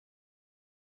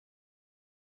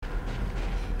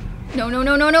No, no,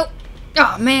 no, no, no.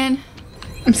 Oh, man.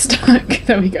 I'm stuck.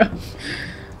 There we go.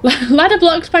 Ladder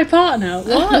blocked by partner.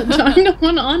 What? I'm the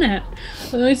one on it.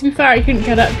 Although, to be fair, I couldn't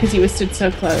get up because you were stood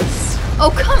so close.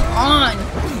 Oh, come on.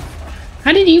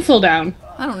 How did you fall down?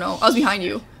 I don't know. I was behind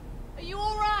you. Are you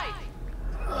alright?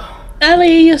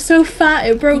 Ellie, you're so fat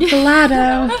it broke the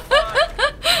ladder.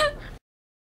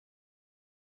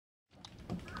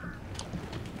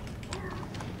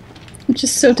 I'm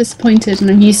just so disappointed,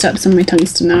 and I've used up some of my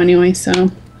tungsten now anyway, so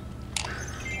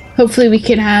hopefully we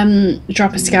can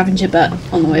drop a scavenger butt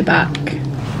on the way back.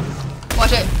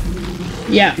 Watch it.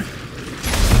 Yeah.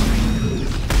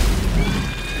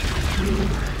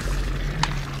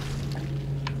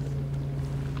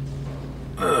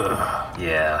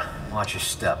 Yeah, watch your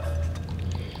step.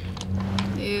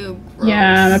 Ew, gross.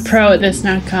 Yeah, I'm a pro at this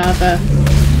now, Carver.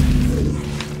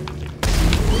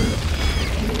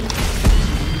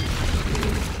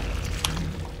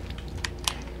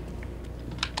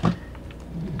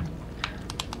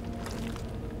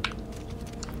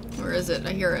 Where is it?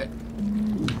 I hear it.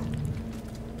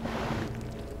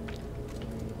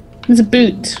 There's a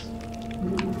boot.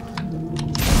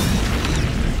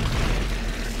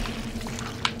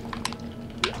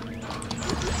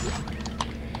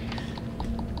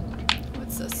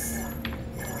 What's this?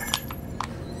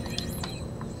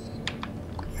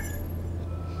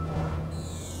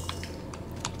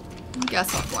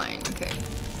 Gas offline. Okay.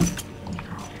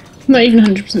 I'm not even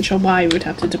 100% sure why we would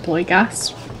have to deploy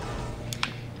gas.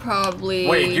 Probably.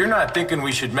 Wait, you're not thinking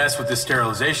we should mess with the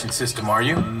sterilization system, are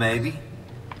you? Maybe.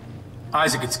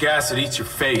 Isaac, it's gas that eats your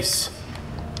face.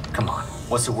 Come on,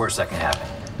 what's the worst that can happen?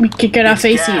 We could get our It's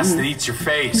face gas that eaten. eats your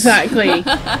face. Exactly.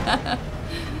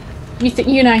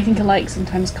 You and I think alike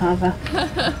sometimes, Carver.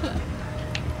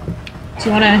 Do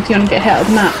you wanna get hit on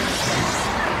the map?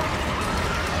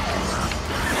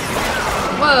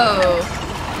 Whoa.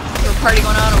 There's a party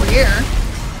going on over here.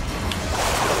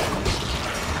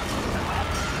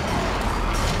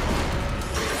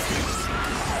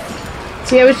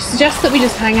 So yeah, I would suggest that we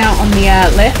just hang out on the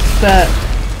lift, but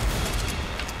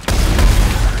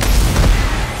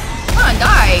Come on,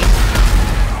 die.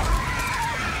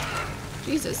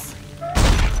 Jesus.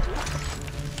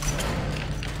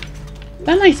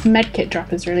 they're nice medkit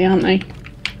droppers, really, aren't they?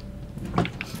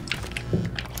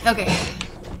 Okay.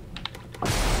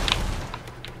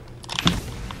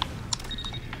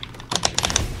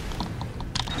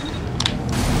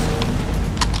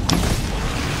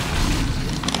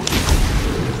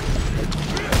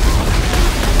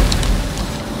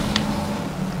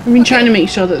 I've been trying to make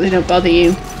sure that they don't bother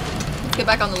you. Let's get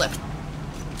back on the lift.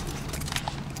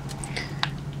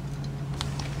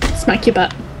 Smack your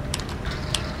butt.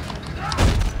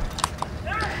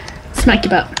 Smack your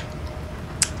butt.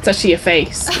 It's actually your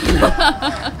face. You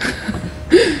know?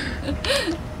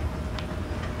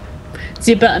 It's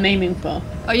your butt I'm aiming for.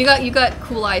 Oh, you got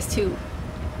cool eyes too.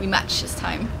 We match this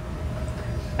time.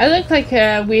 I look like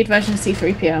a weird version of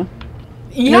C-3PO.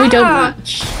 Yeah. No, we don't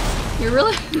match. You're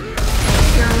really.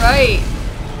 You're right.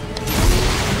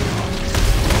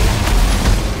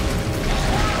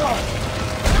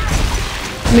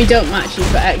 We don't match,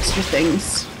 you've got extra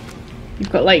things.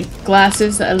 You've got like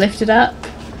glasses that are lifted up.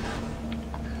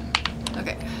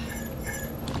 Okay.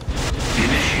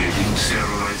 Initiating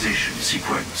sterilization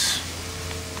sequence.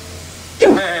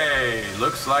 Hey,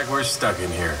 looks like we're stuck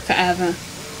in here. Forever.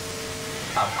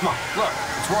 Oh, come on, look,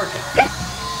 it's working.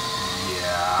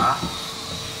 Yeah.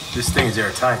 This thing is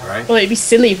airtight, right? Well, it'd be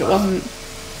silly if it wasn't.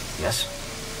 Yes?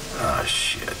 Oh,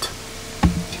 shit.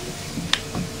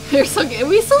 You're so good. It'd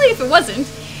be silly if it wasn't.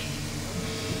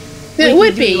 It We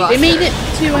would can be. do They made it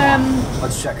to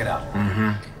Let's check it out.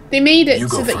 They made it You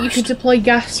so go that you first. could deploy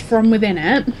gas from within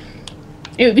it.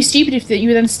 It would be stupid if you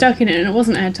were then stuck in it and it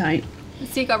wasn't airtight.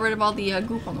 Let's see, it got rid of all the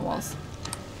goop on the walls.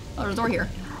 Oh, there's a door here.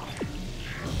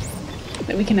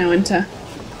 That we can now enter.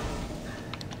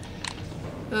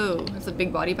 Oh, it's a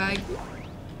big body bag.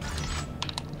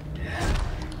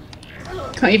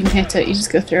 Can't even hit it, you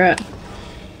just go through it.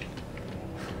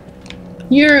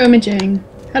 Neuroimaging.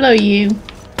 Hello, you.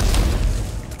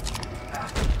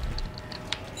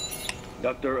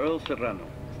 Dr. Earl Serrano,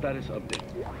 status update.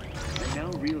 I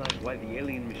now realize why the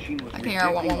alien machine was I can hear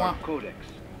rejecting our 111. codex.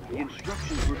 The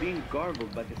instructions were being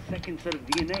garbled by the second set of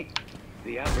DNA.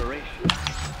 The aberration.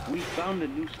 We found a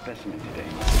new specimen today.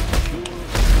 Pure and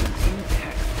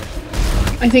intact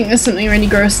specimen. I think there's something really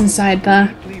gross inside there.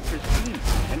 Deeply pristine,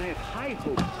 and I have high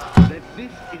hopes that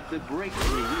this is the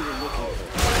breakthrough we were looking for.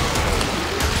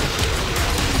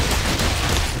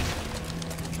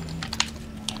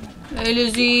 Hey,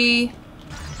 Lizzie.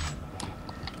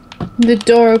 The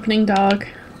door opening dog.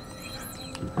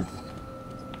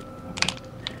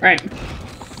 Right.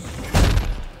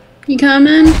 You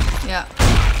coming? Yeah.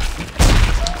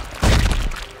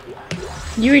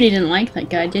 You really didn't like that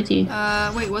guy, did you?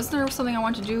 Wait, was there something I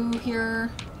want to do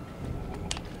here?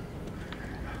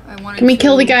 I wanted Can we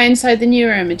kill the to- guy inside the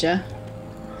neuroimager?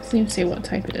 Doesn't even say what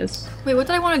type it is. Wait, what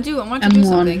did I want to do? I wanted to do M1.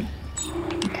 something.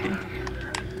 Okay.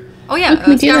 Oh yeah, How can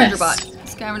we do scavenger this? bot.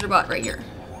 Scavenger bot right here.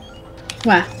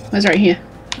 Where? Where's right here?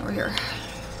 Over here.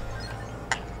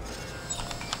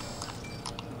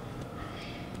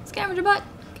 Scavenger bot.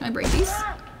 Can I break these?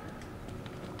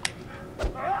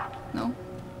 No.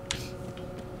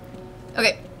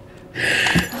 Okay.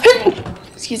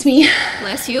 Excuse me.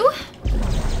 Bless you.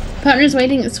 Partner's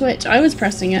waiting to switch. I was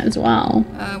pressing it as well.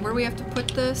 Where do we have to put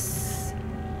this?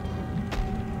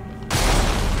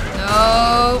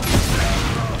 No.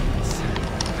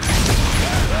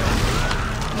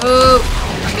 Move.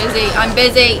 I'm busy. I'm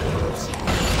busy.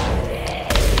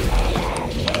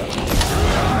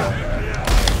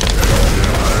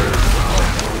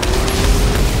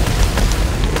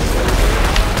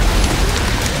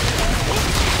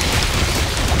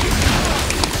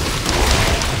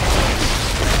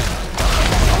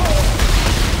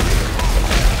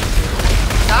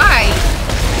 Die.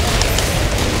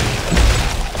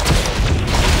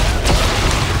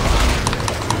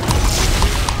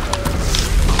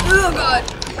 Oh god.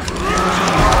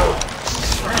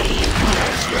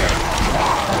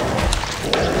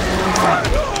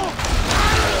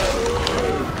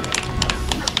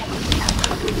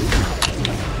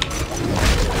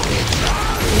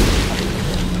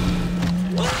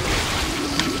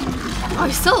 Oh,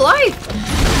 he's still alive.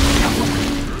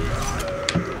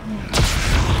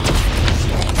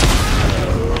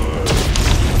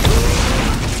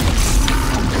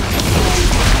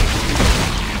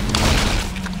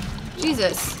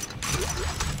 Jesus.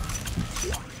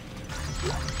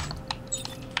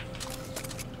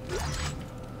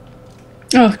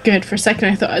 Oh, good. For a second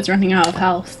I thought I was running out of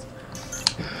health.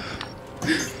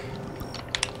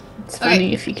 It's funny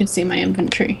Okay. if you could see my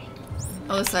inventory.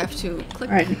 Oh, this I have to click.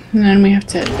 Right, and then we have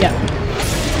to, yeah.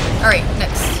 Alright,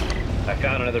 next. I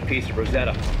found another piece of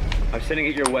Rosetta. I'm sending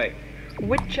it your way.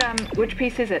 Which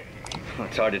piece is it?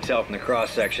 It's hard to tell from the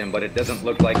cross-section, but it doesn't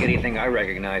look like anything I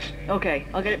recognize. Okay,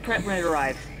 I'll get it prepped when it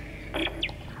arrives.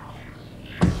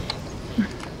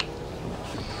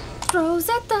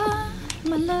 Rosetta,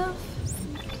 my love.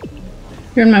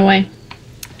 You're in my way.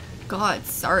 God,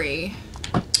 sorry.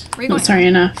 Where are you Not going? sorry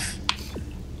enough.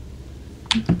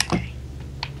 Okay.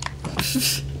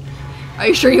 Are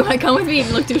you sure you want to come with me? You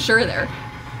didn't look too sure there.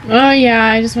 Oh yeah,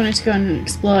 I just wanted to go and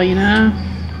explore, you know?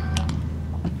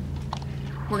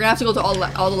 We're gonna have to go to all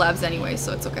the labs anyway,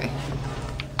 so it's okay.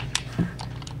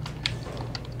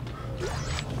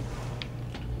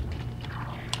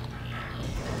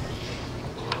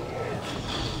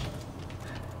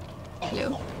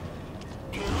 Hello.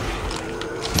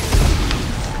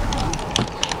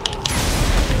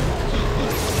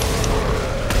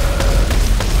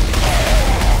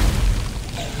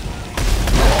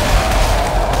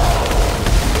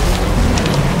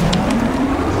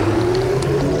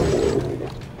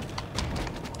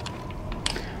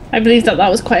 I believe that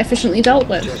was quite efficiently dealt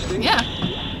with. Yeah.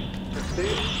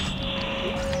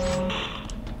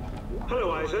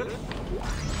 Hello, Isaac.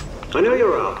 I know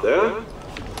you're out there,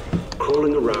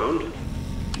 crawling around.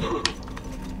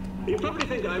 You probably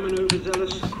think I'm an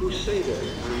overzealous crusader,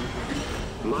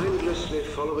 mindlessly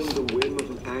following the whim of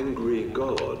an angry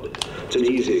god. It's an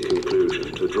easy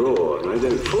conclusion to draw, and I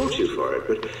don't fault you for it,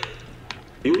 but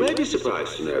you may be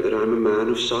surprised to know that I'm a man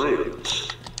of science.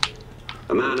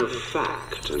 A man of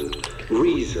fact and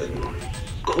reason,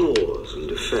 cause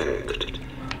and effect.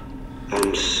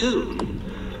 And soon,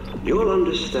 you'll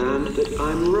understand that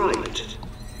I'm right.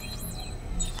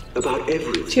 About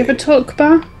everything. Do you have a talk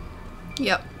bar?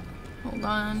 Yep. Hold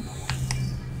on.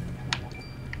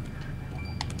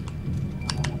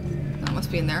 That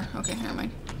must be in there. Okay, never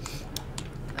mind.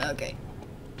 Okay.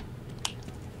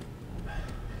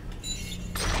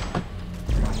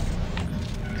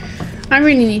 I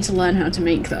really need to learn how to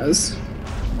make those.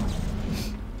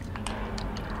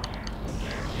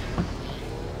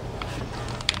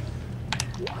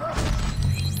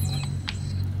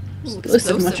 Ooh,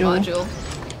 Explosive explosive module. module.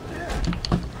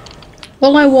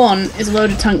 All I want is a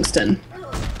load of tungsten.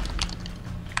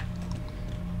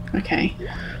 Okay.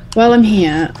 While I'm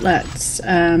here, let's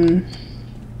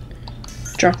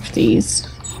drop these.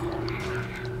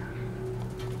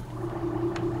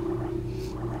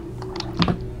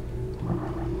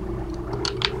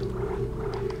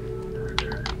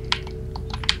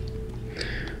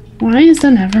 Why is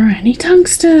there never any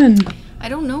tungsten? I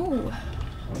don't know.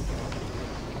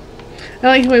 I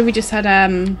like the way we just had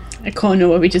a corner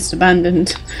where we just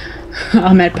abandoned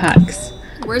our med packs.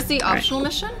 Where's the optional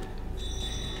mission?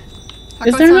 How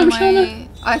Is come there it's an on optional my...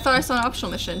 I thought I saw an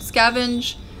optional mission.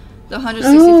 Scavenge the 163rd.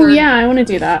 Oh yeah, I want to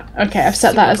do that. Okay, I've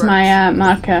set that as Super my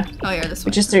marker. Oh yeah, this one.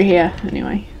 Which is through here,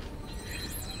 anyway.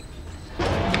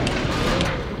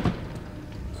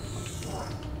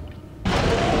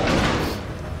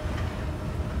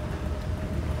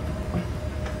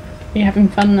 Are you having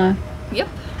fun there? Yep.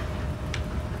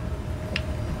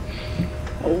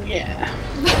 Oh yeah.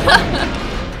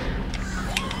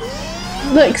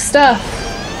 Look, stuff.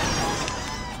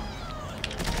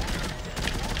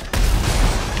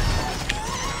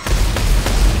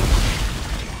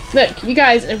 Look, you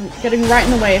guys are getting right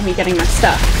in the way of me getting my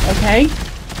stuff, okay?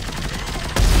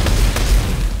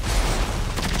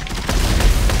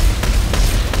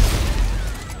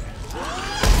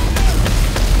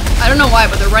 I don't know why,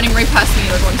 but they're running right past me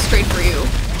and they're going straight for you.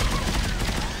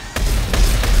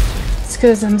 It's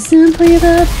because I'm simply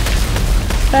the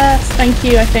best. Thank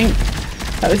you, I think.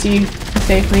 That was you who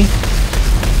saved me.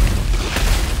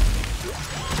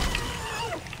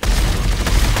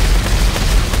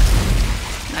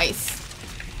 Nice.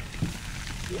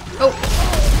 Oh!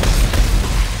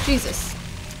 Jesus.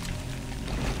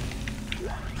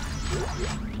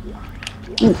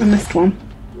 Oh, I missed one.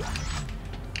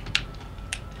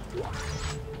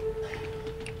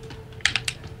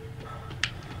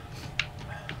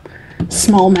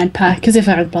 Small med pack, as if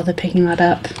I would bother picking that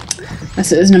up.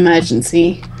 Unless it was an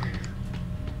emergency.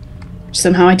 Which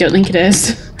somehow I don't think it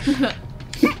is. We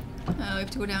have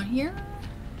to go down here.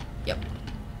 Yep.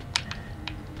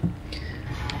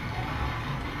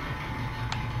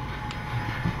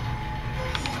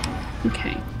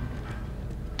 Okay.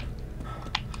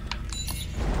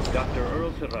 Dr.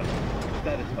 Earl Serrano,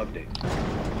 status update.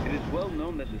 It is well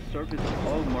known that the surface of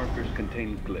all markers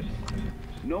contain glyphs.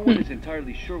 No one is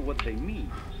entirely sure what they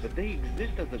mean, but they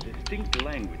exist as a distinct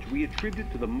language we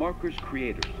attribute to the marker's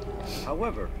creators.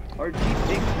 However, our deep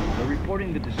diggers are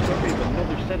reporting the discovery of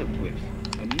another set of glyphs,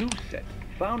 a new set,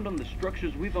 found on the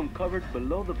structures we've uncovered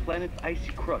below the planet's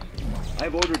icy crust.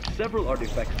 I've ordered several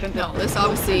artifacts sent No, this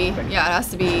obviously, yeah, it has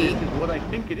to be, This is what I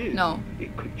think it is. no,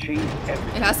 It could change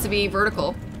everything. it has to be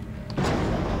vertical.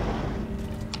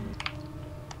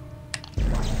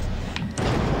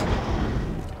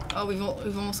 Oh, we've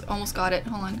almost got it.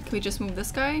 Hold on. Can we just move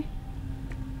this guy?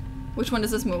 Which one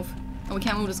does this move? Oh, we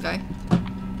can't move this guy.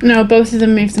 No, both of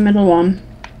them move the middle one.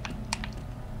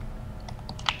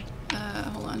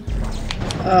 Hold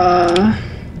on.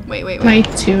 Wait. My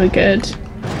two are good.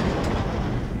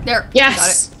 There.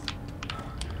 Yes! Got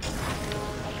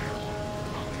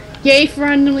Yay for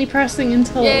randomly pressing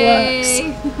until it. it works.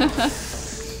 Yay!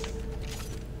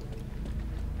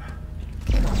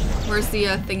 Okay. Where's the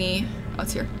thingy? Oh,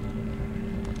 it's here.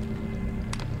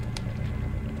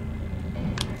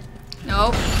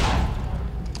 Nope.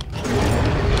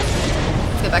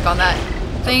 Let's get back on that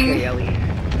thing. Okay, Ellie.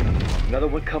 Another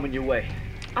one coming your way.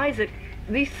 Isaac,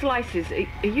 these slices,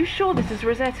 are you sure this is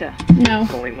Rosetta? No.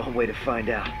 There's only one way to find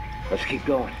out. Let's keep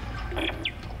going.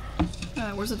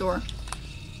 Where's the door?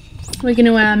 We're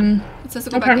gonna, It says to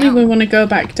go back apparently down. we want to go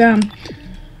back down.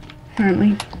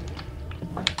 Apparently.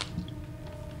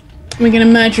 We're gonna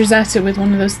merge Rosetta with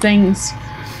one of those things.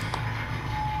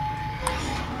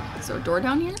 Is there a door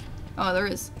down here? Oh, there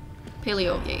is.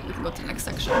 Paleo. Yay, we can go to the next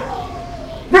section.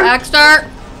 Back start!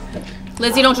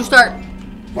 Lizzie, don't you start!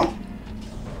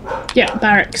 Yeah,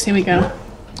 barracks, here we go.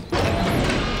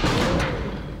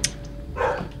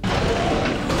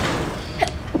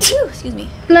 Excuse me.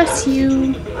 Bless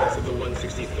you.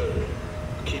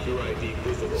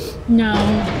 No.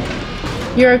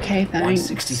 You're okay, thanks.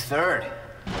 163rd.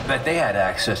 Bet they had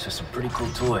access to some pretty cool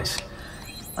toys.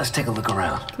 Let's take a look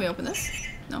around. Can we open this?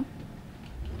 No.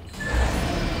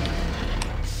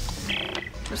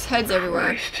 There's heads everywhere.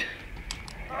 Christ.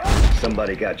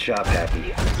 Somebody got shop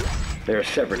happy. There are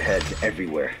severed heads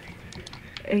everywhere.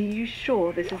 Are you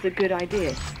sure this is a good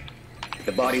idea?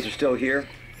 The bodies are still here,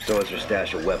 so is their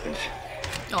stash of weapons.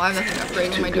 Oh, I have nothing to upgrade.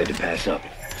 What am Too I good doing? to pass up.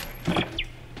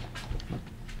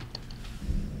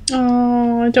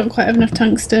 Oh, I don't quite have enough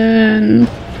tungsten.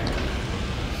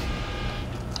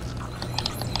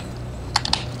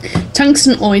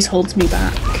 Tungsten always holds me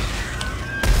back.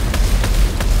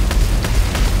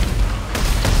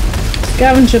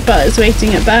 Scavenger butt is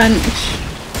waiting at bench.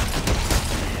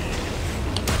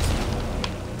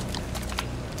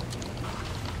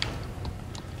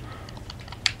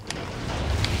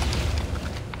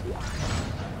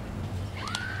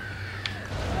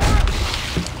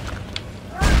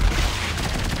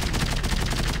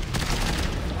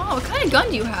 Oh, what kind of gun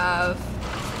do you have?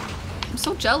 I'm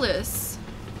so jealous.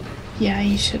 Yeah,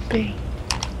 you should be.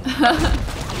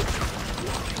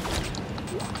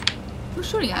 Who's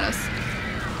shooting at us?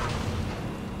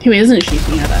 Who isn't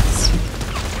shooting at us?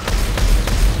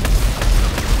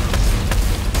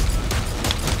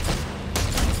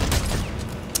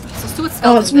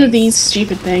 Oh, it's one of these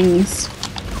stupid things.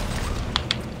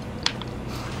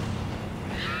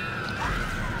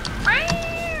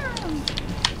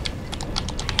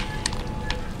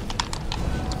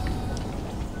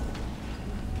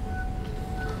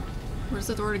 Where's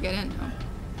the door to get in? Oh.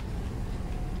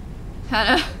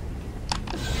 Hannah.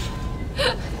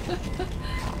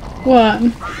 What?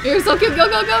 You're so cute. Go,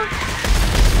 go, go.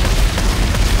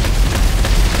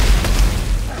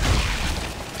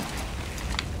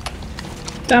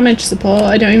 Damage support?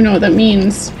 I don't even know what that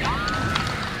means.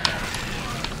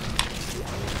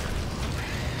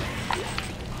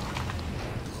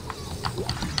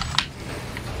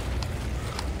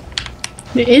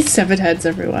 There is severed heads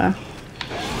everywhere.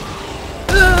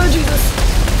 Oh, Jesus.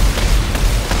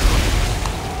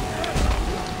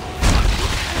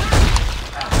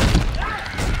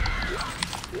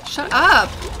 Shut up.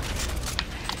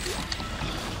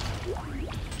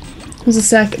 There's a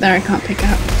circuit there I can't pick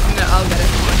up. I'll get it.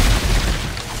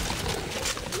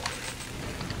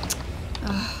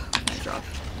 Oh, I can't drop.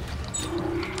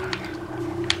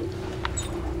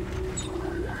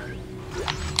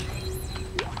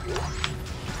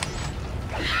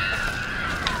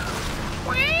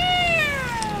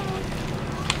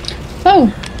 Oh!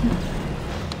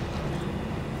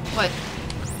 What?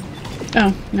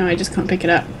 Oh, no, I just can't pick it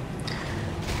up.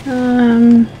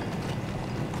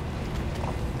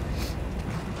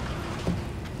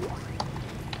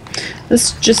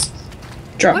 Let's just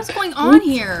drop. What's going on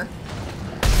here?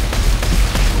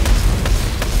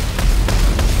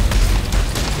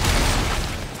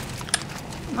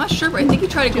 I'm not sure, but I think he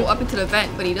tried to go up into the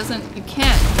vent, but he doesn't. You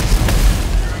can't.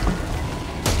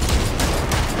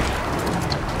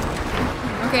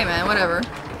 Okay, man, whatever.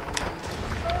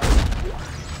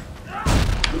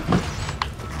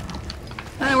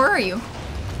 Anna, where are you?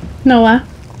 Nowhere.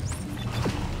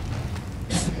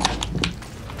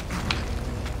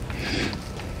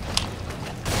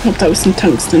 Hope that was some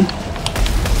tungsten.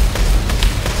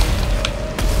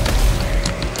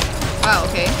 Wow,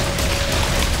 okay.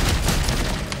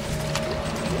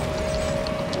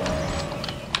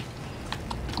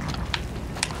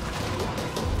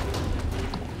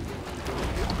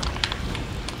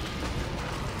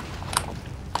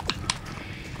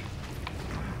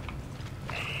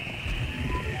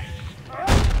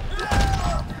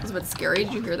 That was a bit scary.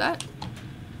 Did you hear that?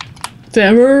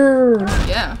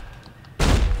 Yeah.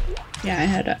 Yeah, I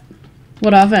heard it.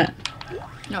 What of it?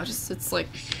 No, it's like,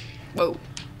 whoa.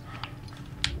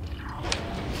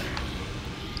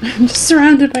 I'm just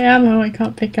surrounded by ammo I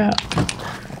can't pick up.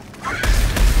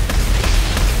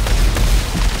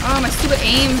 Oh, my stupid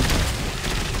aim.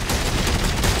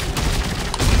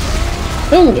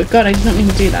 Oh, God, I did not mean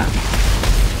to do that.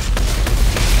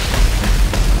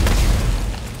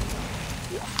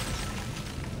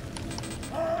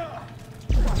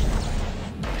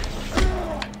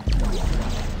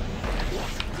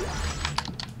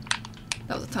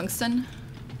 That was a tungsten.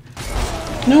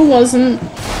 No, it wasn't.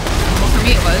 Well, for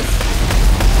me it was.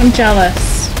 I'm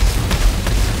jealous.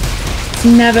 It's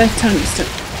never tungsten.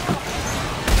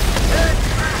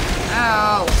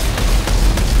 Ow.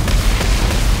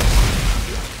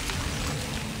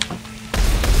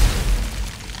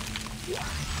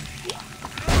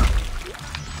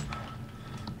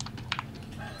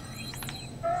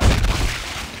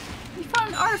 You found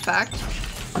an artifact.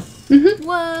 Mm-hmm.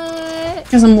 What?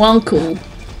 Because I'm well cool.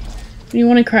 You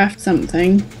want to craft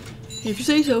something? If you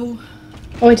say so.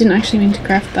 Oh, I didn't actually mean to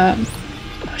craft that.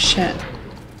 Oh, shit.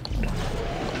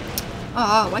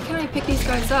 Oh, why can't I pick these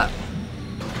guys up?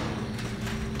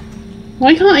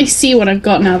 Why can't I see what I've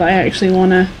got now that I actually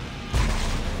want to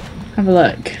have a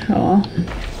look? Oh.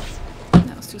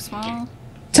 That was too small.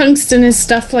 Tungsten is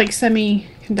stuff like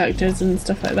semiconductors and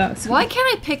stuff like that. So. Why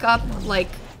can't I pick up, like,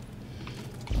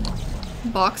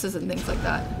 boxes and things like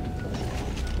that?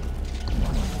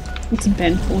 It's a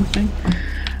painful thing.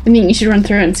 I think you should run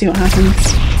through it and see what happens.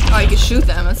 Oh, you can shoot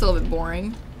them. That's a little bit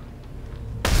boring.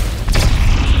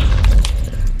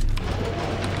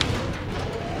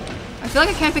 I feel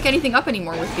like I can't pick anything up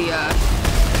anymore with the,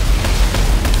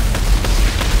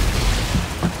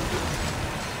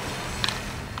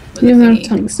 He doesn't have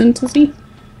tungsten, does he?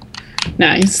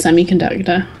 No, he's a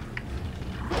semiconductor.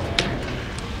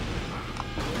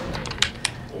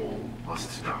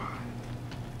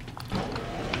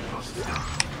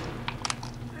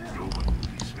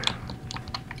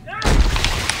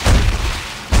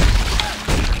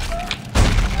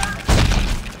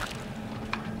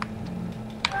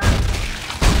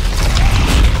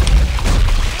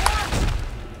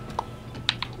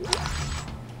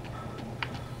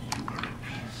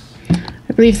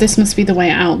 believe this must be the way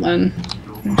out then,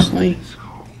 actually.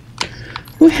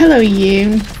 Oh, hello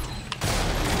you.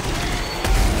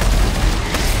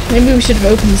 Maybe we should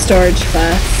have opened the storage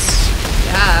first.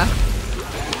 Yeah.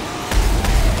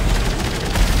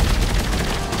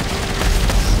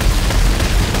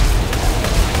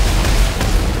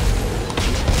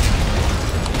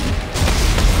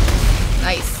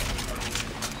 Nice.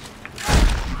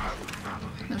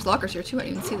 There's lockers here too, I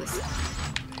didn't even see this.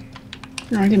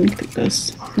 No, I didn't pick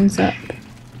those things up.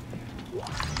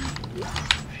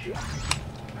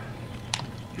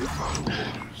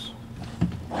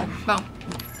 Boom.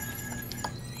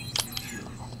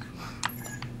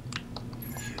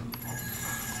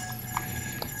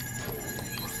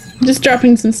 I'm just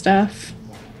dropping some stuff.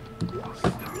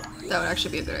 That would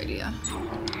actually be a good idea.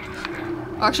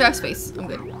 Oh, actually I have space. I'm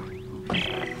good.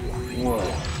 Whoa.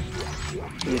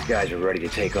 These guys are ready to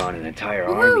take on an entire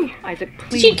Woo! army. Isaac,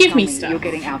 please you give tell me me stuff? you're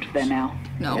getting out of there now.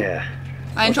 No. Yeah.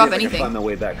 I didn't I'll drop see if I can anything. find my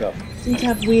way back up. Seem to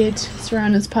have weird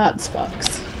surroundings parts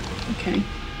box. Okay.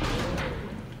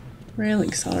 Rail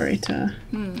accelerator.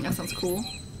 That sounds cool.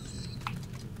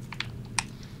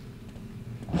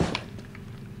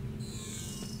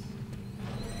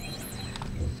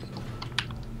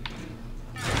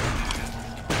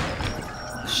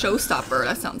 Showstopper,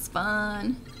 that sounds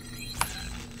fun.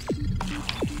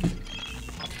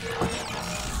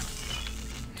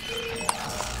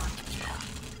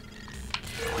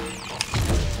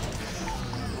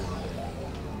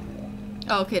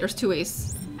 Oh, okay, there's 2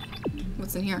 ways.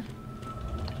 What's in here?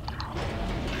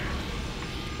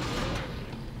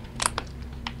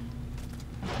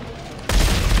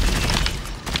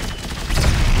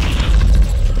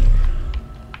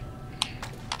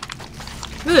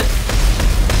 Ugh.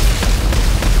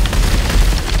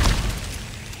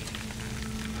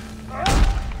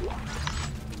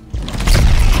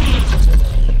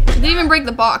 Didn't even break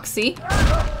the box, see?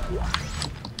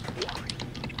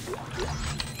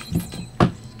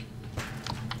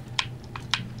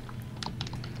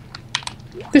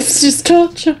 This is just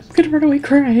torture. I'm gonna run away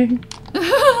crying. There's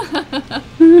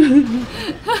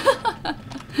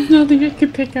nothing I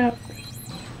can pick up.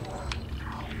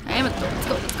 I am at the door. Let's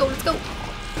go, let's go, let's go.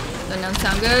 That doesn't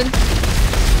sound good.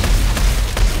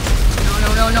 No,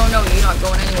 you're not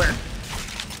going anywhere.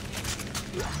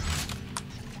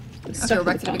 Okay, we're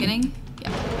back to the beginning.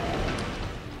 Yeah.